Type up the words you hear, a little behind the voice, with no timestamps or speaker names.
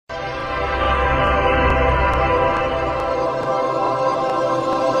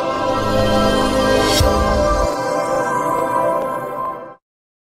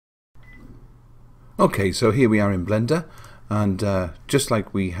Okay, so here we are in Blender, and just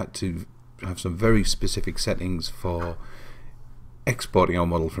like we had to have some very specific settings for exporting our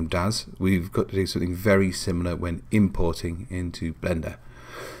model from DAZ, we've got to do something very similar when importing into Blender.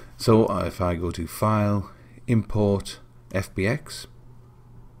 So if I go to File, Import, FBX,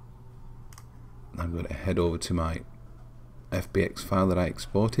 I'm going to head over to my FBX file that I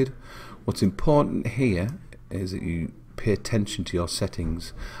exported. What's important here is that you pay attention to your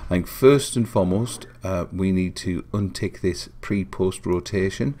settings. I think first and foremost we need to untick this pre-post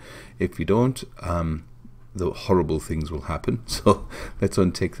rotation. If you don't, the horrible things will happen, so let's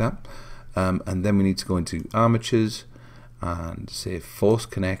untick that. And then we need to go into armatures and say force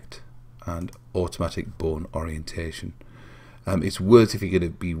connect and automatic bone orientation. It's worth, if you're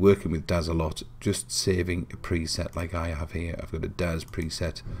going to be working with DAZ a lot, just saving a preset like I have here. I've got a DAZ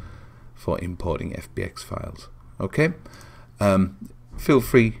preset for importing FBX files. Okay, feel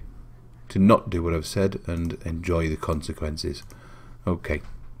free to not do what I've said and enjoy the consequences. Okay,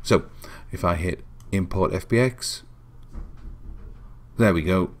 so if I hit import FBX, there we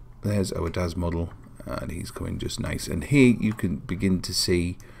go, there's our DAZ model, and he's coming just nice. And here you can begin to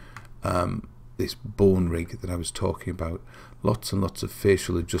see this bone rig that I was talking about. Lots and lots of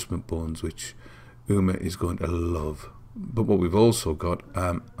facial adjustment bones, which Uma is going to love. But what we've also got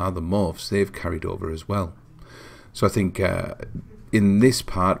are the morphs. They've carried over as well. So I think in this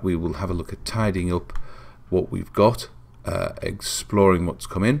part we will have a look at tidying up what we've got, exploring what's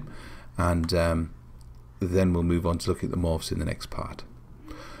come in, and then we'll move on to look at the morphs in the next part.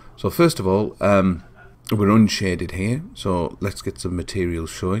 So first of all, we're unshaded here, so let's get some materials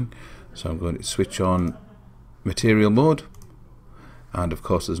showing. So I'm going to switch on material mode, and of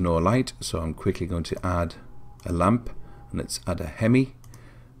course there's no light, so I'm quickly going to add a lamp, and let's add a hemi,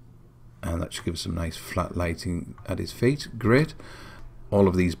 and that should give us some nice flat lighting at his feet. Great. All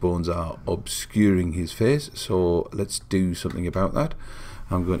of these bones are obscuring his face, so let's do something about that.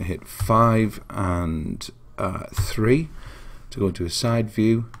 I'm going to hit 5 and 3 to go into a side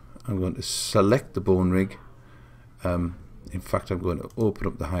view. I'm going to select the bone rig. In fact, I'm going to open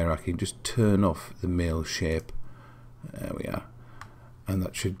up the hierarchy and just turn off the male shape. There we are, and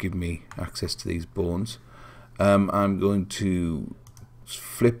that should give me access to these bones. I'm going to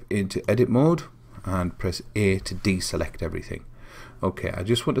flip into edit mode and press A to deselect everything. Okay, I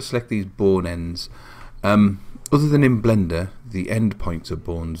just want to select these bone ends. Other than in Blender, the end points of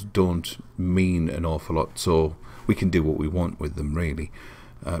bones don't mean an awful lot, so we can do what we want with them really.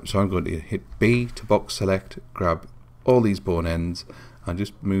 So I'm going to hit B to box select, grab all these bone ends and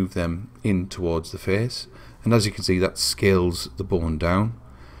just move them in towards the face, and as you can see that scales the bone down.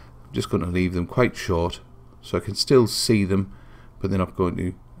 I'm just going to leave them quite short so I can still see them, but they're not going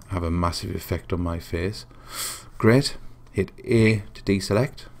to have a massive effect on my face. Great. Hit A to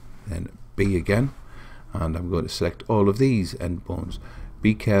deselect, then B again, and I'm going to select all of these end bones.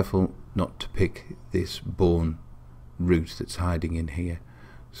 Be careful not to pick this bone root that's hiding in here.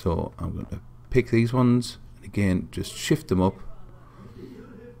 So I'm going to pick these ones, and again just shift them up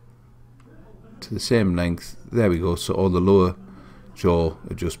to the same length. There we go, so all the lower jaw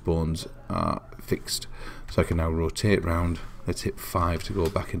adjust bones are fixed. So I can now rotate round. Let's hit 5 to go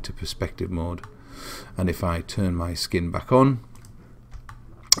back into perspective mode, and if I turn my skin back on,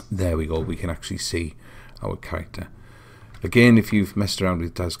 there we go, we can actually see our character. Again, if you've messed around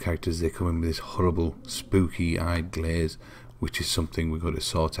with DAZ characters, they come in with this horrible spooky eyed glaze, which is something we're going to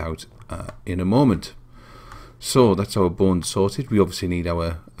sort out in a moment. So that's our bones sorted. We obviously need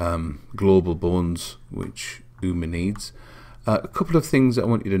our global bones, which Uma needs. A couple of things that I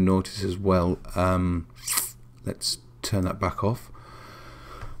want you to notice as well. Let's turn that back off.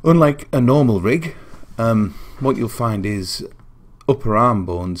 Unlike a normal rig, what you'll find is upper arm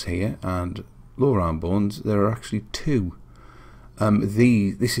bones here and lower arm bones, there are actually 2.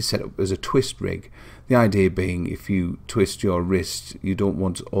 This is set up as a twist rig. The idea being, if you twist your wrist, you don't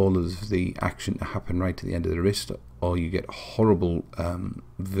want all of the action to happen right at the end of the wrist, or you get horrible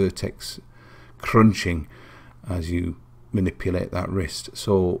vertex crunching as you manipulate that wrist.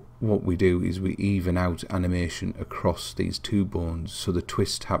 So what we do is we even out animation across these 2 bones, so the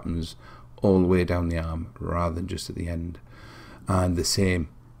twist happens all the way down the arm rather than just at the end. And the same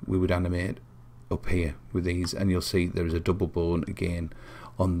we would animate up here with these, and you'll see there is a double bone again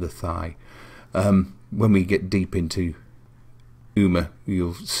on the thigh. When we get deep into Uma,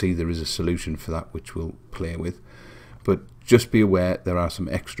 you'll see there is a solution for that which we'll play with, but just be aware there are some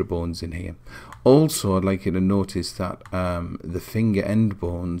extra bones in here. Also, I'd like you to notice that the finger end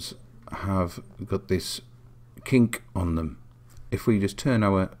bones have got this kink on them. If we just turn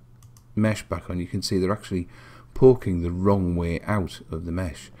our mesh back on, you can see they're actually poking the wrong way out of the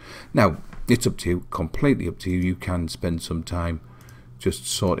mesh. Now, it's up to you, completely up to you. You can spend some time just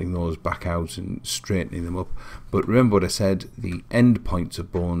sorting those back out and straightening them up. But remember what I said, the end points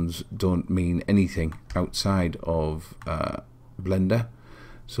of bones don't mean anything outside of Blender,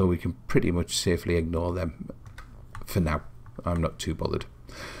 so we can pretty much safely ignore them for now. I'm not too bothered.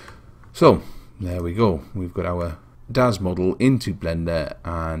 So there we go, we've got our DAZ model into Blender,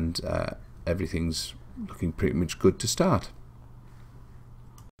 and everything's looking pretty much good to start.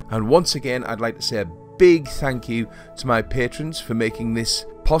 And once again, I'd like to say a big thank you to my patrons for making this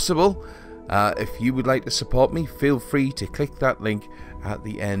possible. If you would like to support me, feel free to click that link at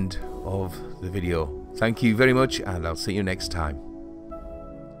the end of the video. Thank you very much, and I'll see you next time.